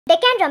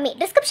Deccan Rummy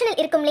டிஸ்கிரிப்ஷனில்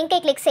இருக்கும் லிங்கை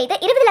கிளிக் செய்து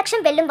 20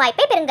 லட்சம் வெல்லும்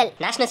வாய்ப்பை பெறுங்கள்.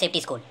 National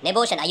safety school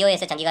நெபோஷ் and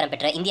IOSH அங்கீகாரம்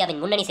பெற்ற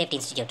இந்தியாவின் முன்னணி சேஃப்டி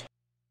இன்ஸ்டிடியூட்.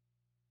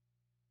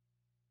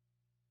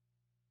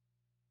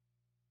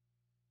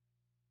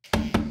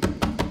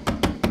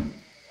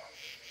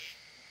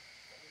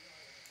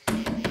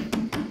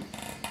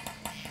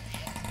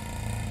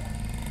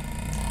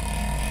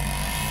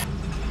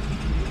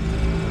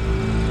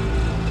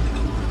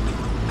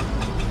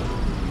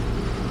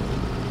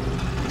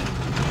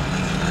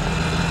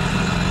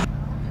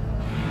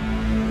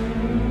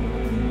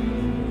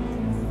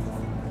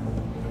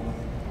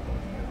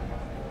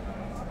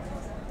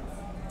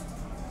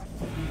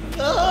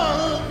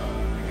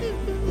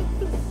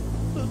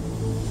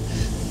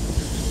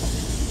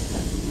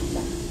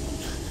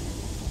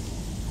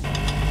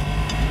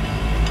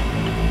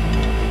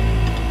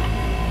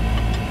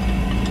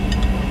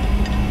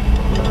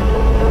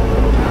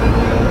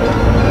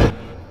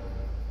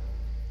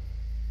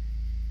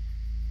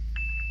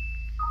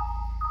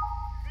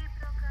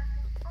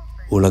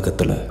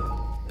 உலகத்தில்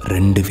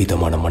 2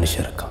 விதமான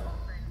மனுஷன் இருக்கான்.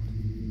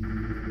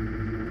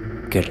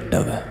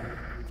 கெட்டவன்,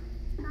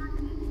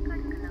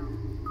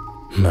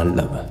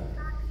 நல்லவன்.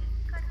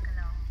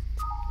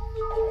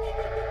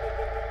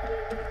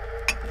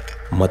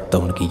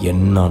 மற்றவனுக்கு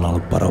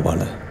என்னானாலும்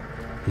பரவாயில்ல,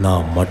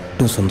 நான்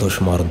மட்டும்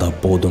சந்தோஷமாக இருந்தால்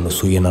போதும்னு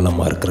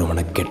சுயநலமாக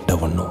இருக்கிறவனை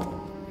கெட்டவனும்,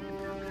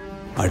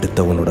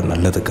 அடுத்தவனோட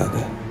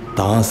நல்லதுக்காக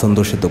தான்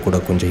சந்தோஷத்தை கூட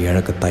கொஞ்சம்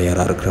இழக்க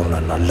தயாராக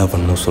இருக்கிறவனை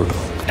நல்லவனும்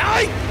சொல்கிறான்.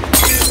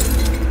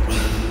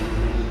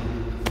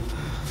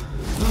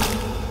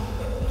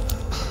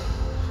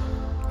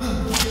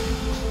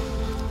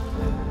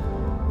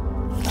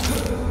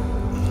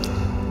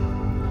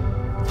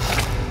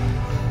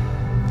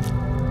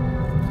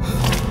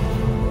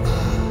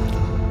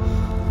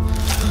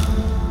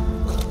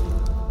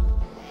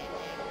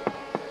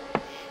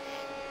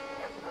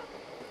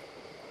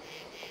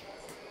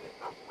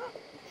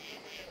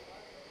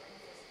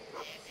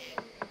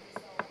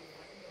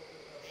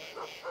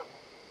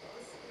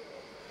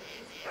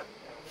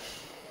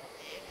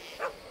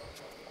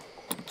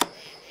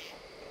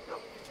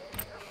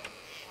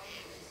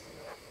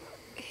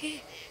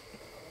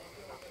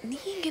 நீ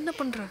இங்க என்ன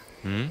பண்ற?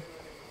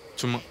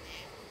 சும்மா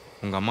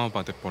உங்க அம்மாவை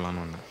பார்த்துட்டு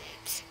போலான்னு வந்தேன்.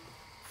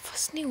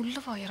 ஃபர்ஸ்ட் நீ உள்ள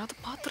வா, யாராவது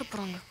பார்த்துட்டு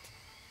போறாங்க.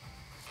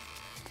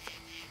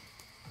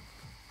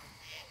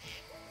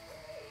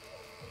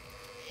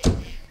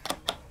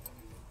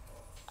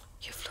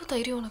 எவ்வளோ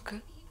தைரியம் உனக்கு?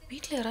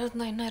 வீட்டில் யாராவது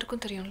இருந்தா என்ன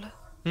இருக்கும் தெரியும்ல?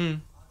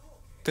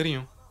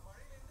 தெரியும்.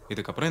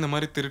 இதுக்கப்புறம் இந்த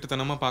மாதிரி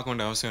திருட்டுத்தனமா பார்க்க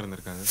வேண்டிய அவசியம்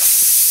இருந்திருக்காது.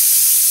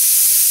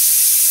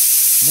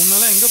 3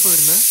 நாளா எங்க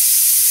போயிருந்த?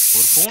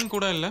 ஒரு ஃபோன்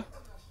கூட இல்லை.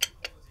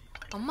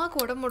 அம்மாவுக்கு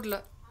உடம்பு முடியல,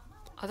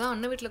 அதான்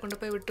அண்ணன் வீட்டில் கொண்டு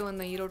போய் விட்டு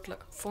வந்தேன்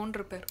ஈரோட்டில். Phone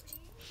repair.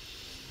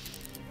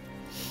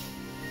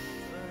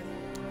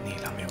 நீ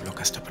எல்லாமே எவ்வளோ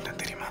கஷ்டப்பட்ட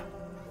தெரியுமா?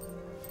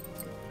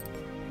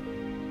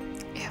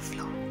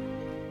 எவ்வளோ?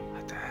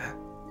 அதை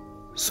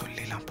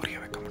சொல்லிலாம் புரிய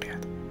வைக்க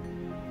முடியாது.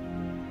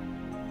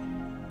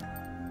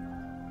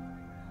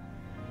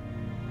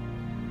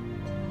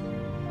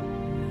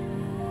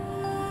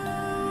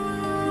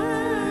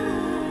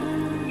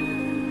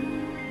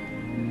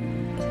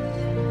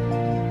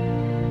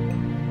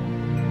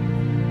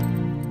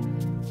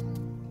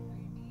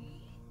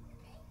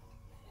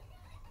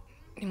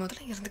 நீ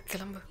முதல்ல இருந்து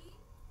கிளம்பு,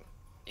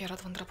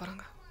 யாராவது வந்துட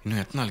போறாங்க. இன்னும்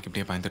எத்தனை நாளைக்கு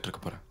இப்படியே பயந்துட்டு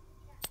இருக்க போறேன்?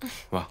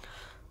 வா,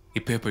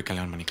 இப்பயே போய்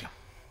கல்யாணம் பண்ணிக்கலாம்.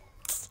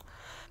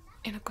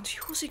 எனக்கு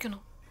கொஞ்சம்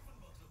யோசிக்கணும்.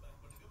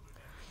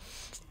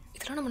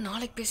 இதெல்லாம் நம்ம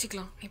நாளைக்கு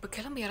பேசிக்கலாம். இப்போ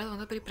கிளம்பு, யாராவது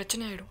வந்தால் பெரிய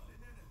பிரச்சனை ஆகிடும்.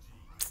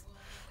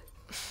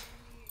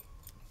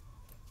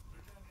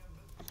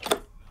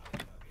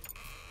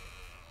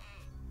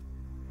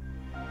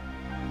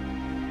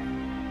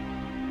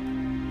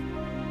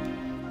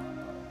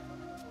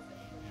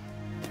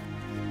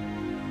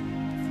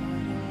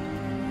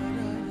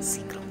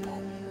 சீக்கிரம் போ.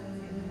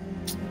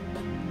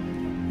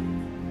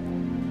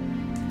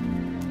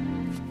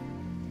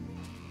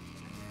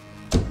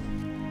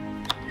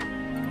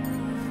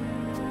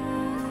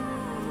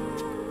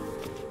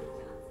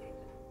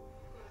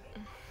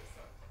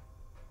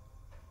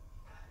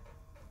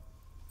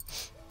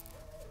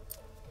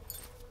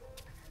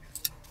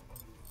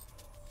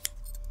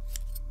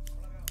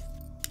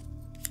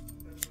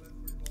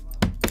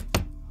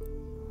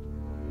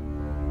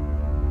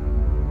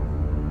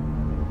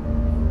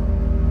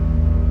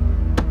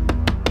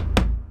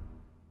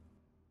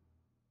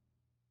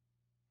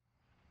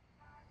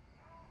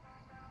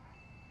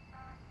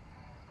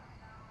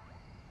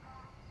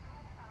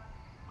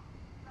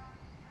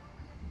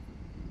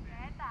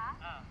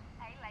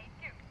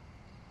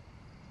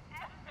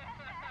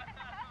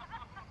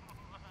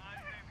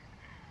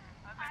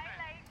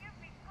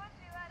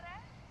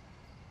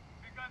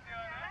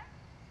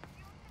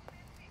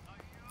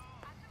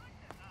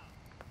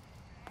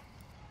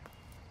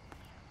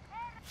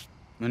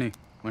 மணி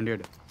வண்டி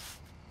எடு.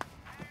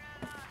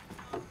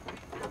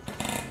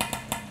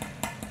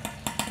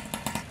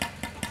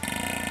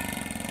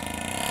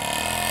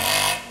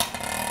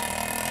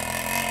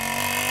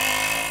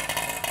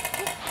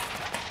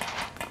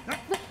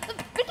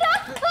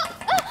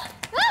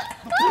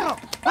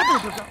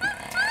 பார்த்துக்கிட்டு இருக்கோம்.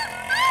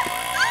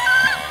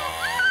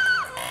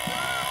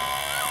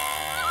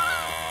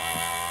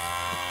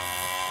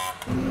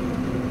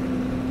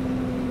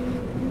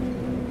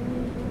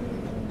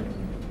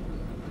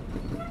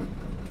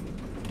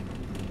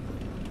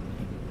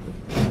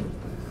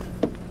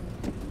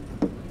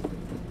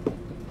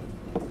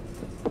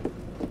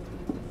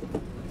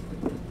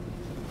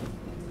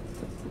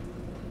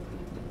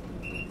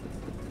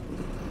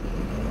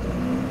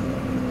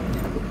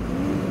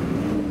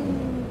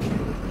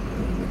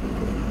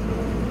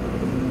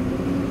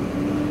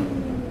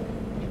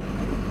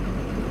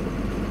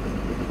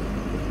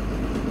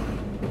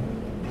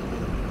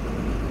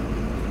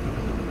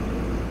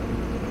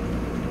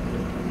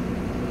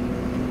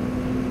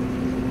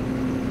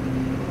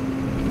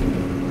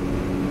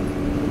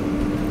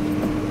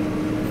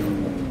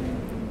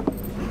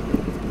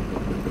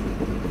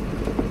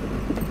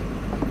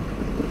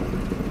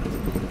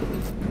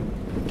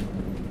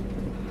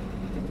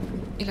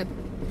 இல்லை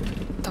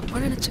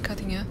தப்பாக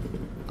நினச்சிக்காதீங்க.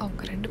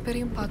 அவங்க 2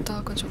 பேரையும் பார்த்தா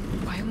கொஞ்சம்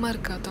பயமாக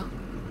இருக்காதான்.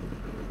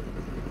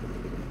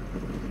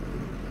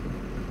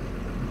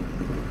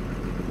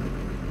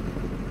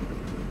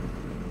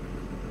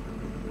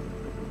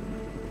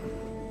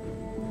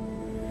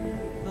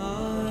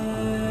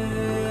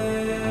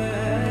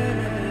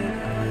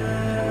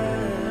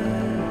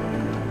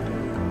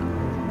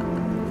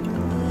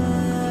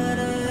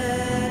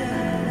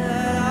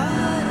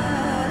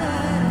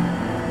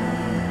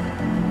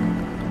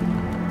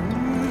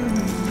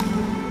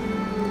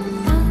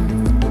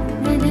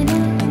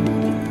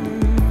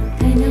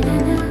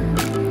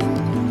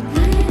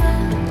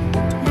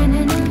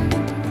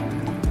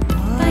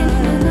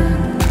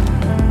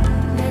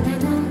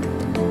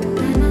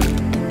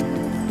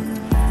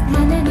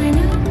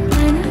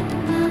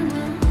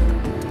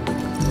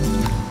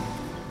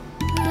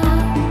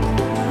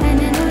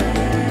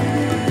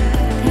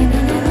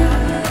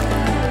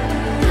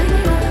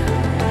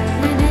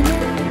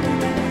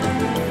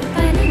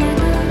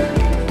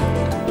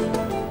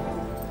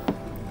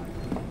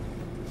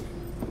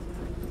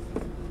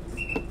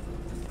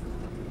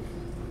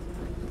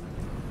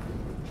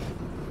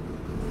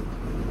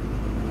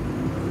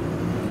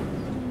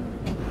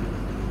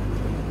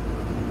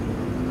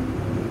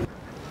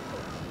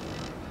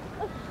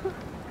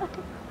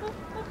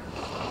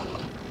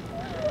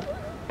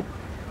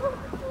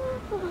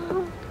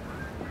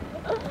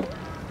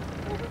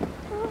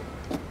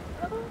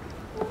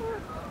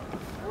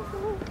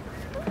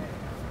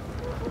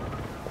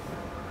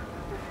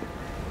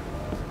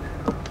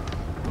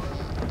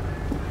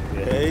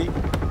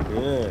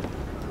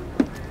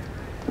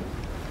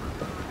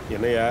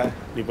 என்னையா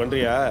நீ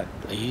பண்றியா?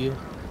 ஐயோ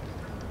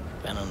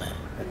வேணாண்ணே.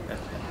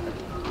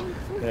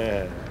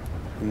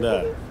 இந்தா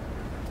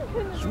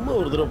சும்மா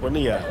ஒரு தடவை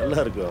பண்ணியா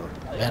நல்லா இருக்கும்.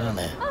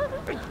 வேணாண்ணே,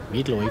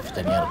 வீட்டில் ஒய்ஃப்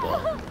தனியாக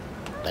இருப்போம்.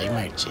 டைம்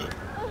ஆயிடுச்சு,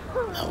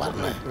 நான்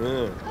வரேண்ணே.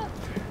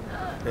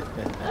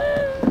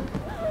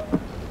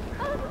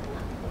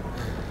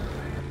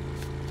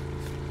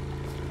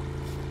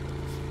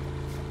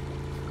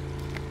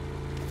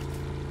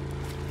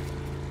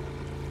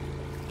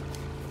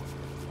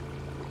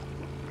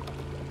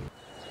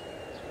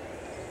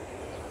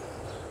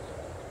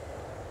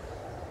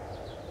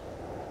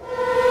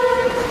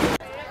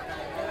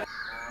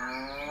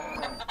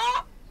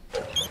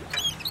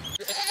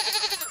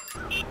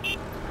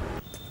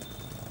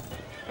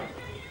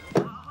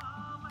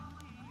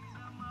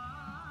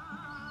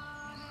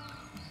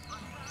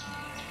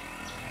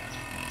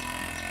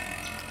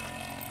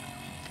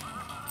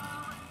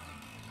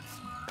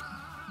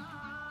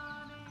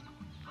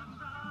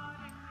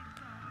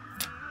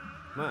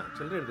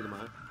 சில்லறை எடுத்துக்கமா.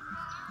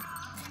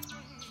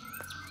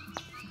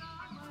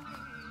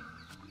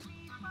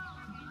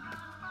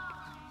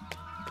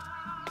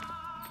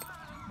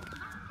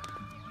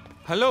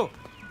 Hello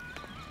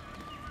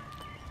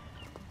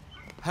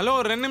hello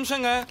 2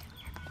 நிமிஷங்க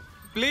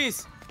please.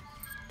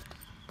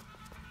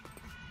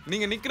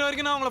 நீங்க நிக்கிற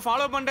வரைக்கும் நான் உங்களை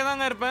ஃபாலோ பண்ணிட்டே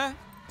தாங்க இருப்பேன்.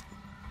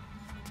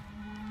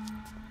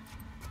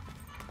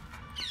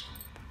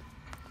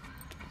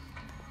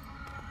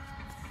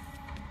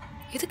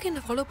 எதுக்கு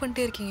என்ன ஃபாலோ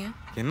பண்ணிட்டே இருக்கீங்க?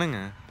 என்னங்க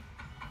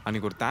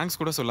அன்னைக்கு ஒரு தேங்க்ஸ்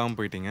கூட சொல்லாமல்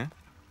போயிட்டீங்க.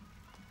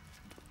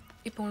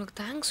 இப்போ உங்களுக்கு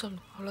தேங்க்ஸ்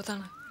சொல்லணும்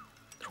அவ்வளோதானே.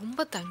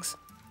 ரொம்ப தேங்க்ஸ்.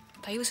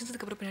 தயவு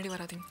செஞ்சதுக்கு அப்புறம் பின்னாடி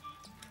வராதீங்க.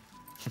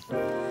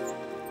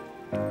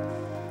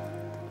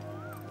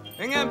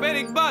 எங்க என்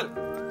பேர் இக்பால்.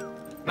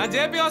 நான்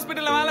ஜேபி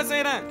ஹாஸ்பிட்டல்ல வேலை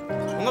செய்யறேன்.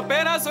 உங்க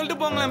பேரா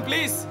சொல்லிட்டு போங்களேன்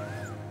ப்ளீஸ்.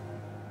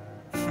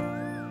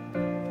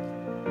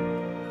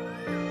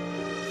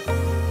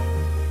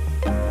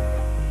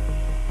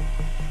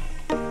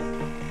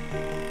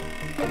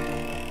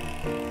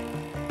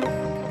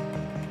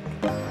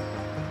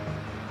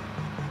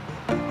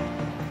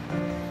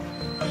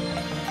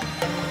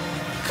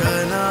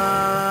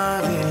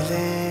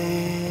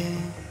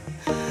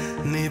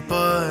 நீ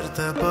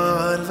பார்த்த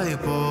பார்வை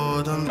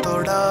போதும்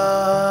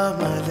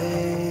தொடாமலே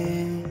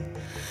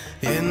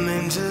என்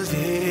நெஞ்சில்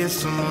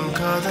வீசும்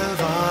காதல்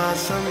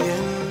வாசம்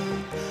என்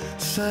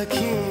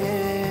சகியே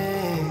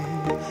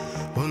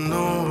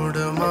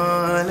உன்னோடு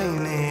மாலை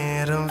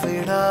நேரம்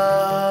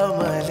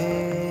விடாமலே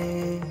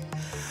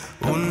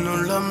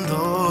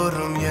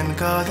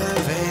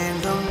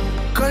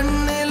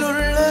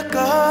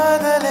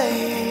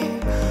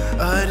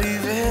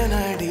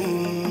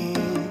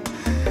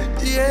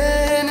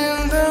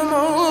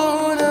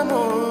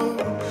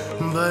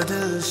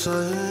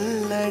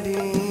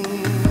சொல்லடி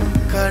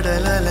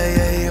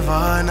கடலலையை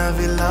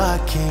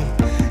வானவில்லாக்கி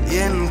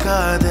என்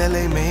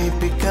காதலை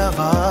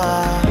மெய்ப்பிக்கவா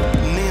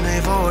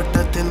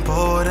நினைவோட்டத்தின்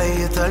போரை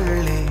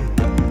தள்ளி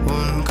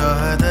உன்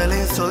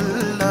காதலை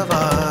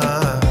சொல்லவா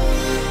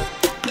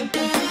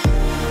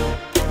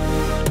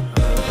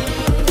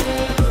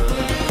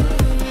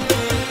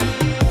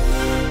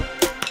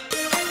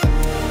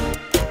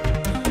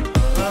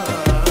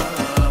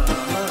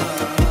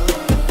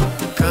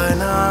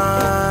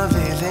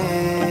கனாவிலே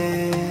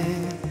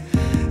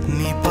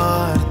நீ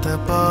பார்த்த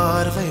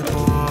பார்வை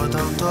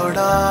போதும்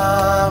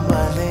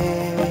தொடாமலே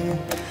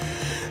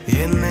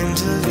என்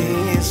நெஞ்சில்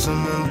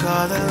வீசும்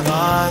காதல்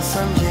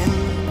வாசம் என்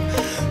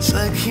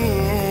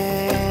சகியே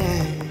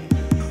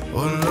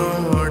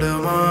உன்னோடு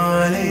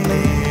மாலை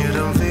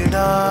நேரம்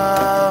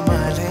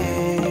விடாமலே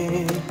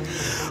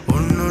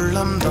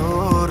உன்னுள்ளம்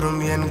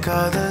தோறும் என்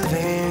காதல்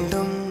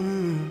வேண்டும்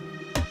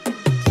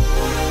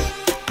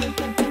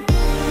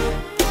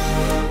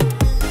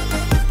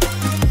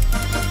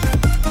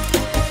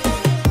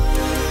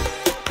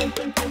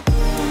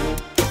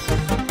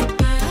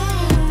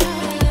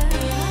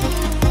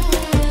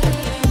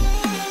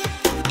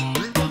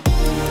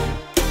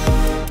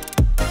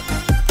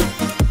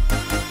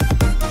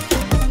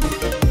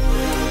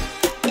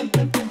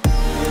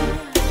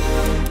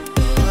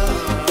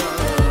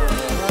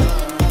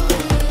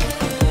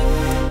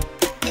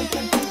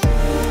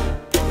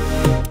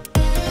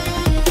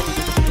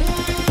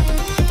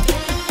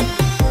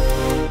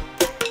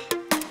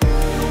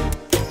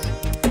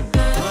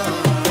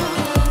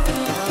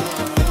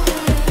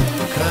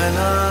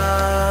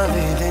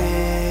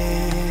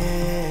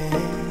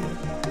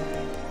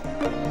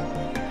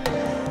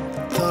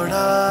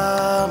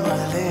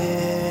தொடாமலே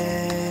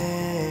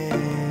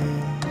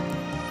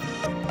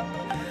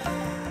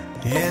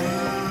என்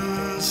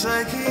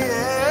சகியே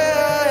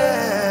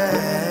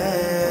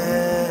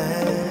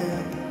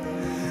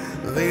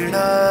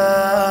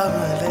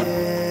விடாமலே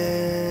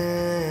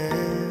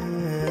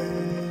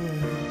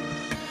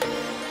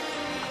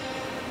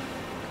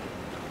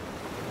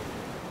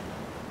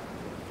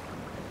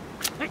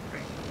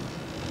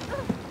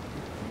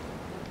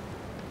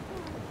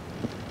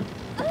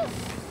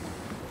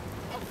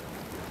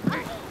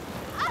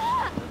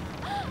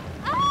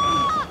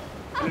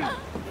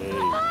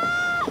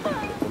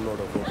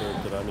பொண்ணோட ஃபோட்டோ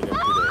எடுத்து ராணிக்கு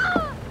அனுப்பிடு.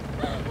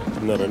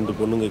 இன்னும் 2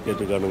 பொண்ணுங்க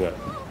கேட்டிருக்கானுங்க.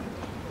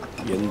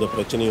 எந்த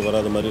பிரச்சனையும்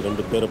வராத மாதிரி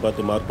 2 பேரை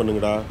பார்த்து மார்க்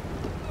பண்ணுங்கடா.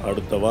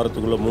 அடுத்த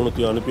வாரத்துக்குள்ளே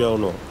 3த்தையும் அனுப்பி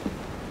ஆகணும்.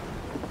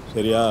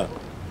 சரியா?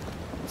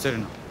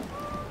 சரிண்ணா.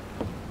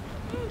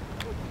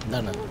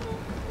 இந்தாண்ணா.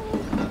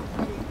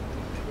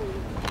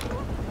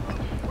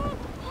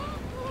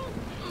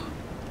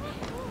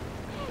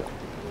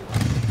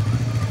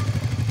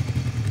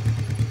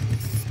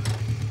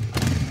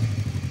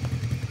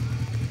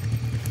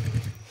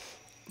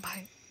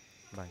 பாய்.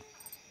 பாய்.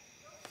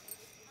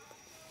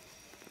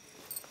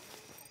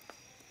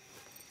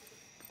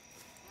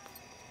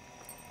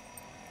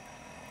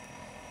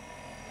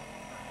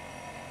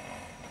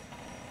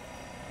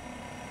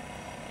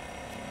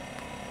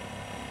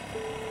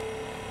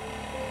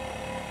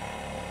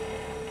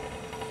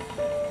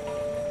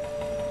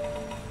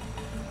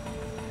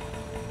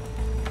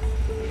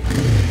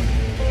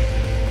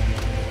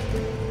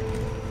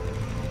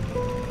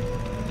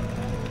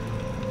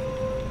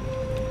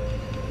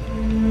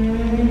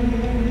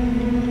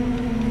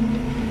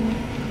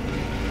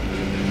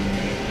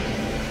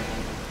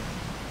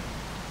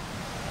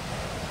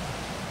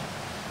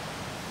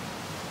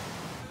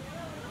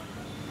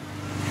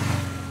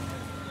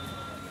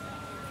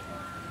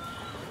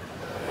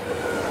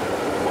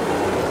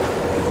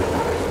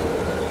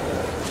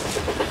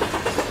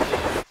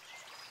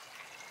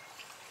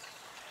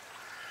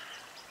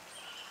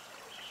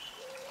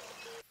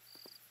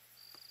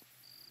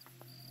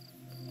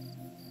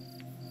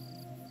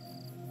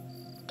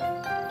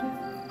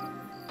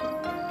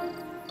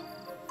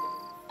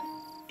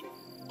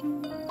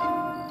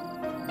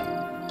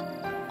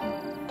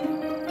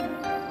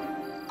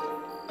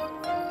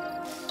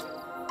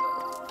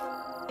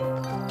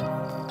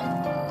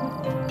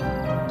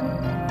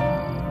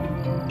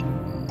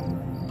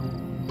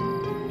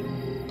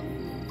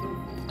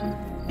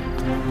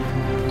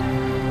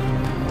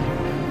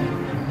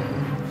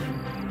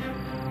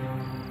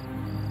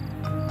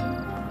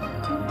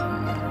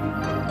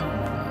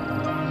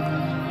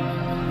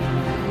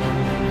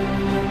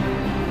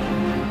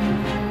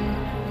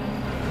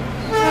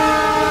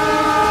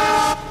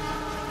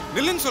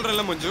 நில்லுன்னு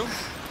சொல்றேன்ல மஞ்சு.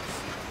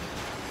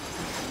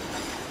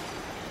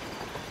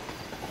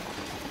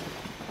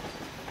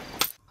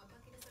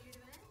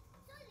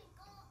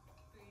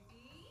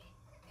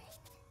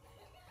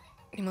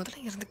 நீ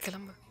முதல்ல இருந்து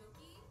கிளம்பு.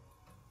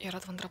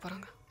 யாராவது வந்துட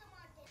போறாங்க.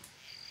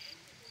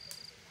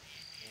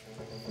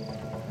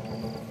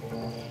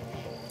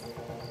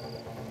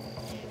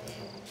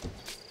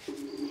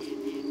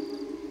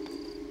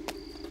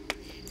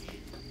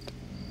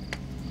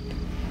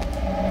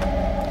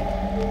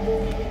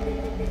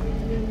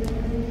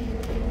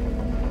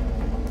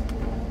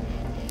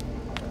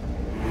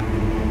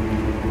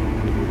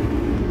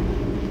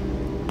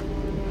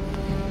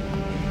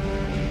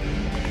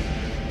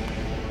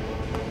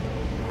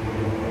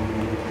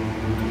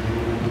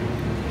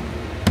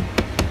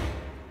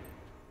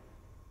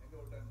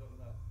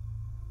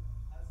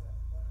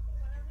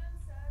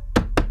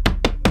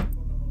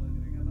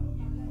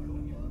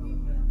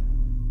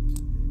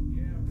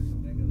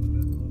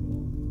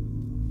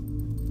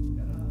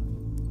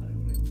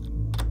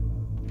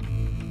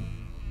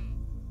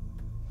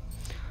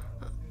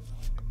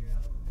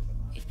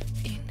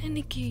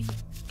 இன்னைக்கு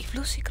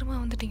இவ்வளோ சீக்கிரமா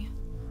வந்துட்டீங்க?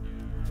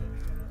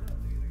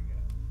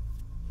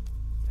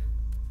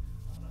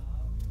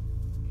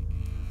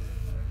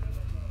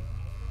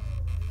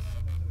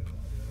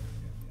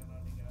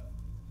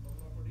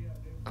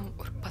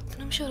 ஒரு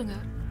 10 நிமிஷம் இருங்க,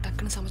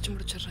 டக்குன்னு சமைச்சு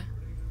முடிச்சிடுறேன்.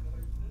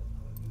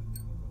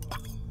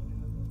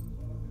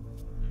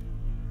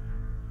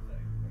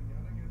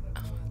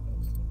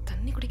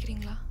 தண்ணி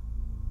குடிக்கிறீங்களா?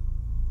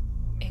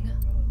 ஏங்க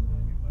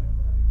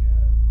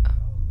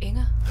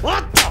ஏங்க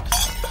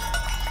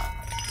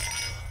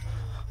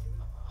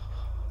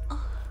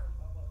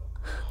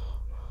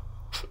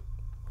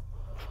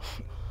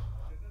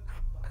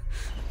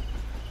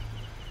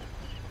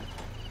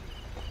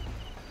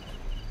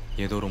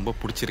ஏதோ ரொம்ப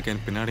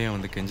பிடிச்சிருக்கேன்னு பின்னாடியே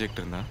வந்து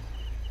கெஞ்சிக்கிட்டு இருந்தா.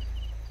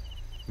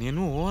 நீ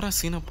இன்னும் ஓவரா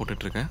சீனா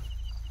போட்டுட்ருக்க.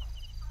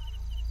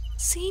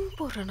 சீன்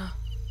போடுறேனா?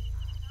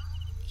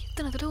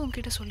 எத்தனை தடவை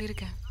உங்ககிட்ட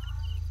சொல்லியிருக்கேன்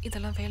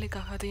இதெல்லாம்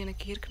வேலைக்காகாது,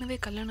 எனக்கு ஏற்கனவே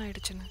கல்யாணம்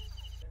ஆயிடுச்சுன்னு.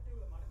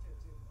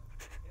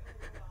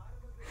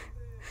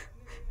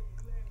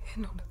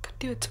 என்ன ஒன்று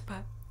கட்டி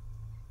வச்சப்ப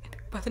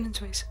எனக்கு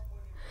 15 வயசு.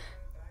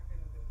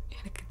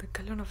 எனக்கு இந்த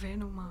கல்யாணம்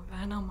வேணுமா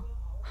வேணாமா,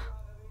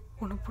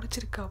 உன்னை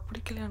பிடிச்சிருக்கா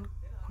பிடிக்கலையான்னு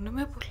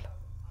ஒன்றுமே புரியல.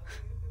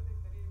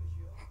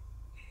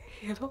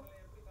 ஏதோ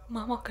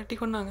மாமா கட்டி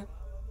கொண்டாங்க,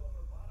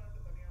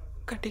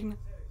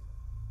 கட்டிக்கினேன்,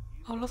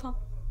 அவ்வளோதான்.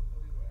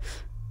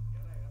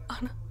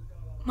 ஆனால்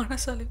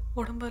மனசாலையும்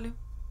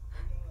உடம்பாலையும்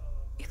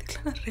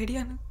இதுக்கெல்லாம் நான்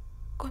ரெடியானு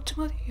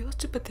கொஞ்சமாவது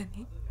யோசிச்சு பார்த்தேன்.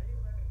 நீ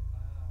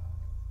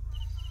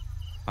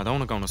அதான்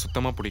உனக்கு அவனை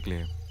சுத்தமாக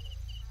பிடிக்கலையே,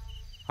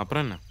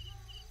 அப்புறம் என்ன?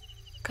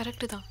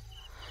 கரெக்டு தான்.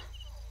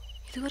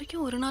 இது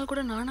வரைக்கும் ஒரு நாள்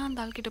கூட நானாக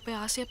அந்த ஆள்கிட்ட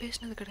போய் ஆசையாக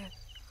பேசினது கிடையாது.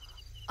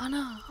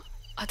 ஆனால்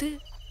அது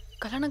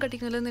கல்யாணம்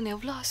கட்டிக்கிறதுலேருந்து என்ன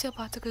எவ்வளோ ஆசையாக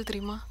பார்த்துக்குது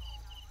தெரியுமா?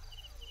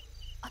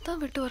 அதான்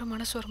விட்டு வர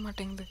மனசு வர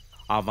மாட்டேங்குது.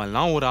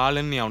 அவன்லாம் ஒரு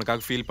ஆளுன்னு நீ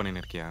அவனுக்காக ஃபீல்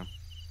பண்ணின்னு இருக்கியா?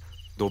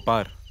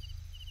 தோப்பார்,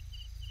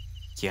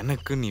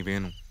 எனக்கு நீ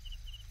வேணும்,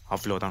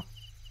 அவ்வளோதான்.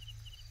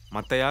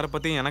 மற்ற யாரை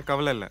பற்றியும் எனக்கு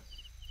கவலை இல்லை.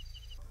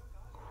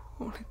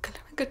 உனக்கு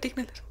கல்யாணம்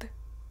கட்டிக்கினது இருந்து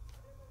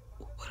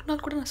ஒரு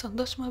நாள் கூட நான்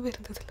சந்தோஷமாகவே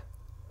இருந்ததில்லை.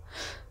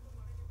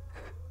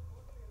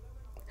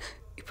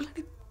 இப்பெல்லாம்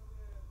நீ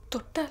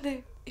தொட்டாலே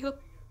ஏதோ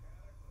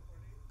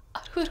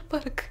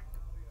அருவருப்பாக இருக்கு.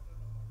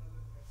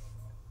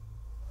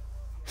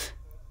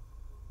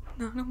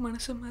 நானும்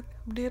மனசு மாதிரி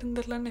அப்படியே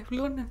இருந்துடலான்னு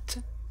எவ்வளோ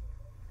நினச்சேன்,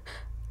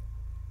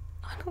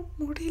 ஆனால்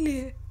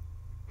முடியலையே.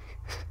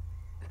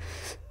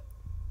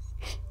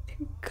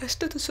 என்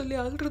கஷ்டத்தை சொல்லி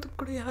அழுறதுக்கு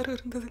கூட யாரும்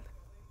இருந்ததில்லை.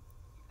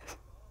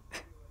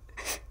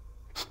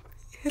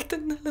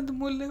 எத்தனை நாள் அந்த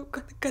மூலையில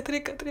உட்காந்து கதறி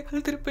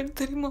அழுதுருப்பேன்னு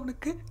தெரியுமா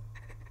உனக்கு?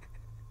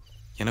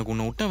 எனக்கு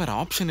உன்னை விட்டா வேறு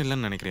ஆப்ஷன்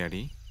இல்லைன்னு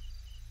நினைக்கிறியாடி?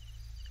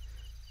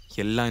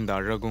 எல்லாம் இந்த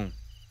அழகும்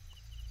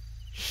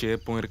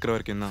ஷேப்பும் இருக்கிற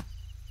வரைக்கும் தான்.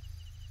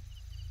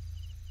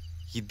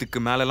 இதுக்கு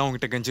மேலெல்லாம்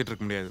உங்ககிட்ட கெஞ்சிட்டு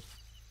இருக்க முடியாது.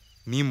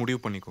 நீ முடிவு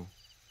பண்ணிக்கோ,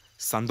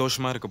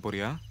 சந்தோஷமாக இருக்க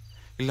போறியா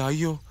இல்லை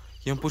ஐயோ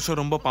என் புருஷன்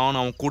ரொம்ப பாவம்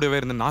அவன் கூடவே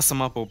இருந்து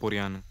நாசமாக போக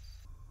போறியான்னு.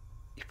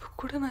 இப்போ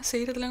கூட நான்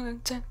செய்கிறதெல்லாம்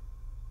நினச்சேன்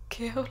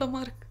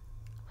கேவலமாக இருக்கு.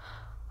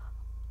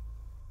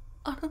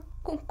 ஆனால்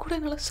உன் கூட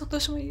என்னால்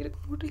சந்தோஷமாக இருக்க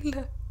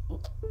முடியல.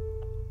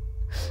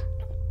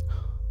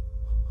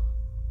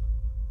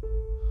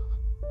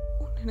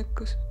 உன்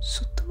எனக்கு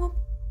சுத்தமாக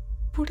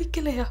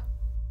பிடிக்கலையா?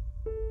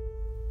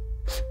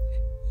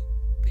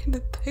 என்னை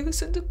தயவு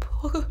செஞ்சு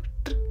போக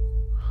விட்டுரு.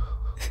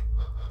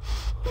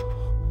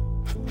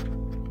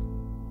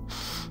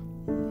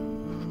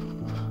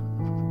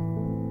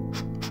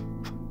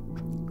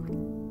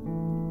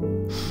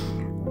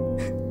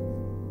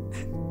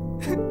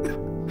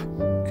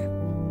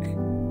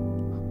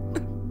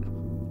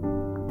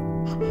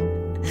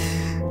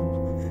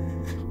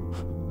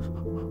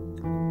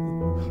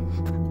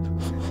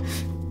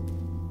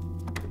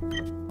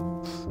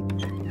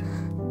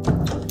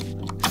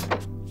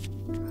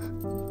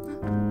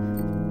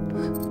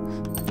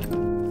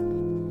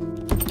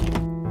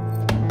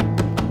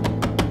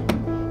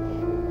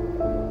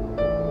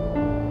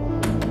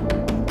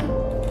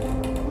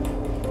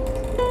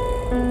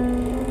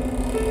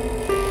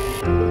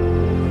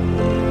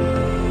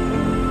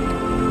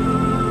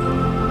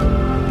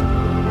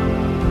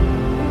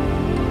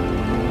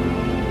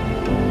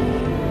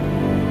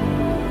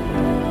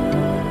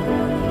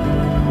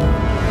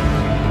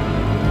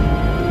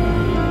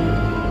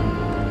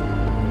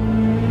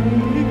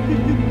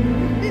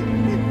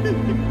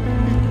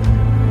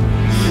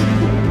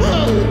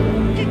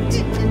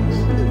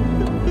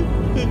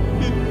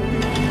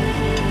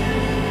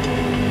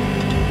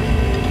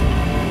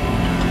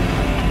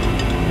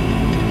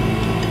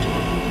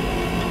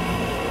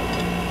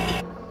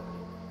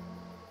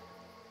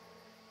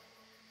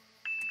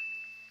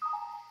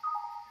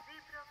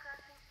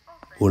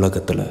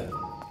 உலகத்தில்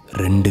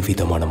 2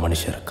 விதமான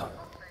மனுஷன் இருக்கான்,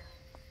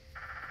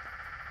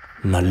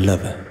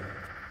 நல்லவன்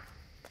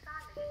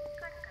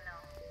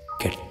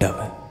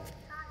கெட்டவன்.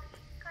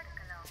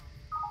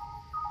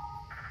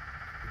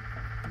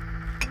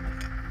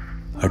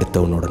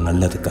 அடுத்தவனோட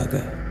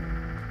நல்லதுக்காக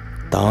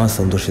தான்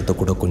சந்தோஷத்தை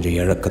கூட கொஞ்சம்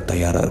இழக்க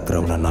தயாராக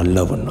இருக்கிறவன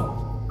நல்லவனும்,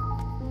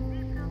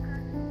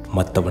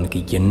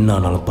 மற்றவனுக்கு என்ன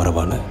ஆனாலும்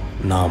பரவாயில்ல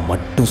நான்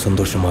மட்டும்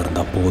சந்தோஷமாக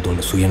இருந்தால்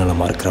போதும்னு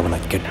சுயநலமாக இருக்கிறவனை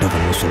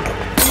கெட்டவன்னு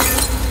சொல்கிறேன்.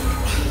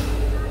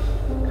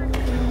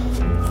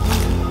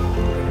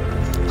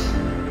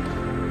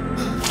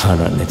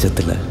 ஆனால்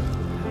நிஜத்தில்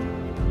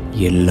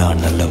எல்லா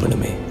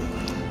நல்லவனுமே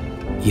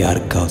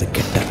யாருக்காவது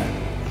கெட்டவன்,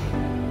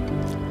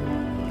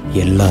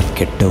 எல்லா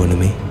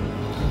கெட்டவனுமே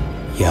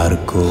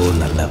யாருக்கோ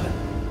நல்லவன்.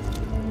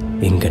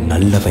 இங்கே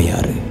நல்லவன்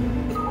யாரு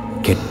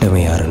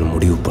கெட்டவன் யாருன்னு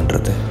முடிவு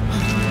பண்ணுறது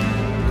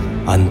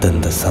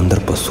அந்தந்த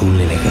சந்தர்ப்ப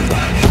சூழ்நிலைகள்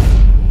தான்.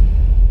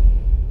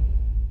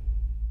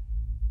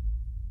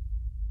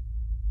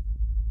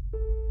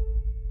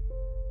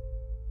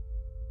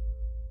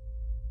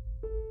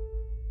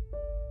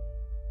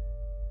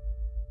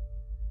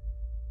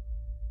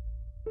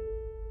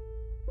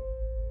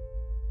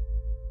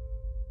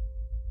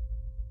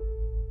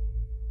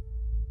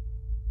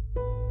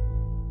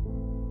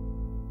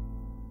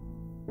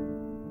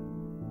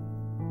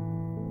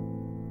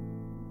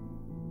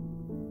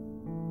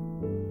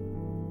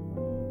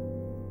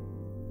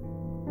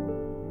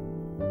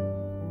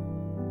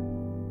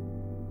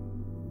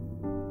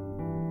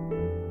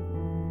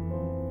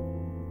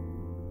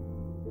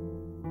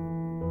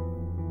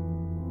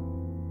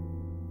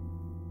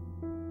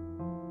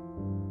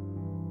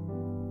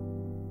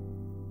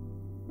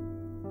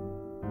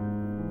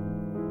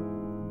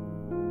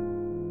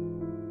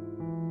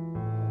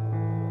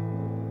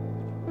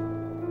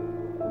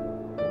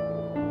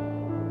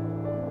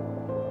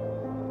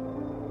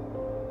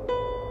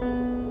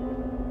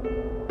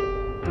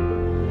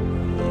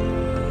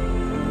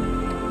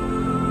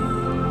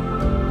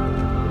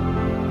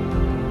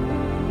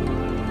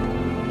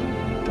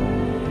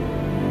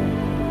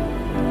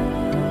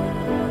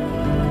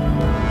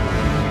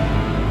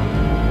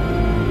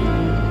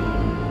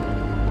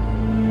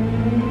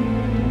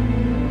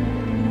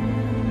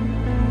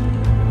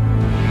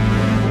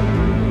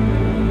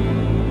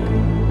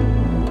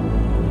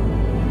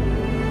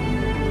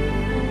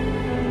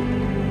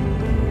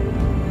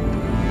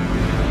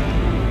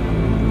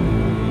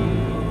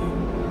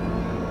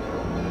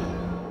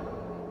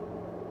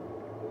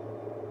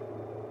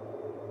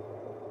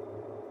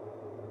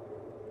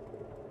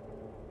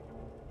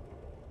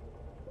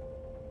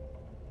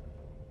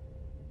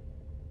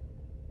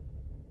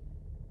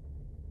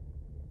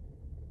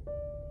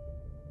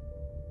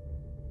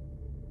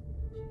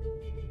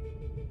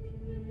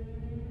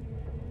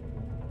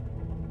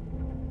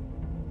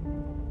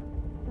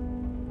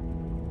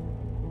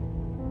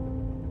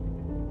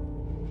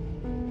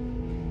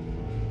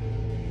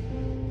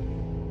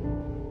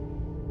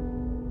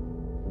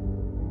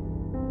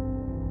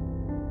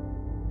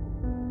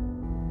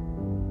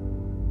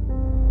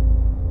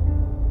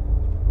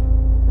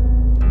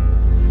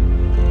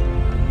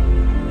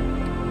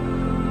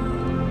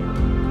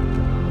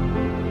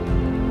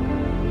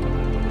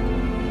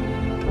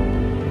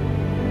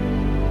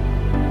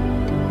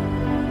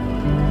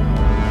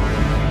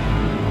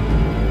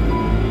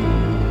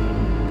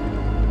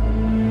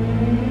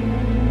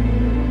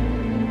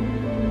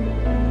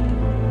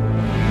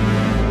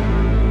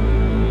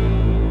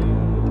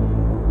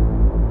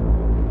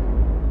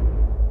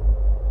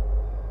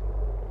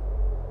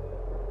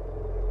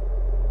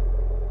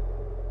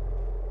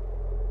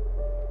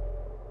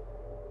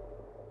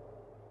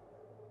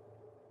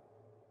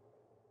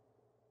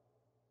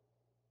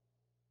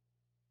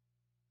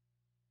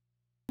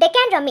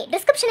 டெக்கான் ரம்மி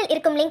டிஸ்கிரிப்ஷனில்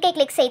இருக்கும் லிங்கை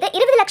கிளிக் செய்து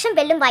 20 லட்சம்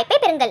வெல்லும் வாய்ப்பை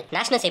பெறுங்கள்.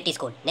 National safety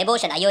school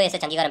நெபோஷ் and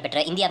IOSH அங்கீகாரம்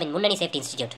பெற்ற இந்தியாவின் முன்னணி சேஃப்டி இன்ஸ்டிடியூட்.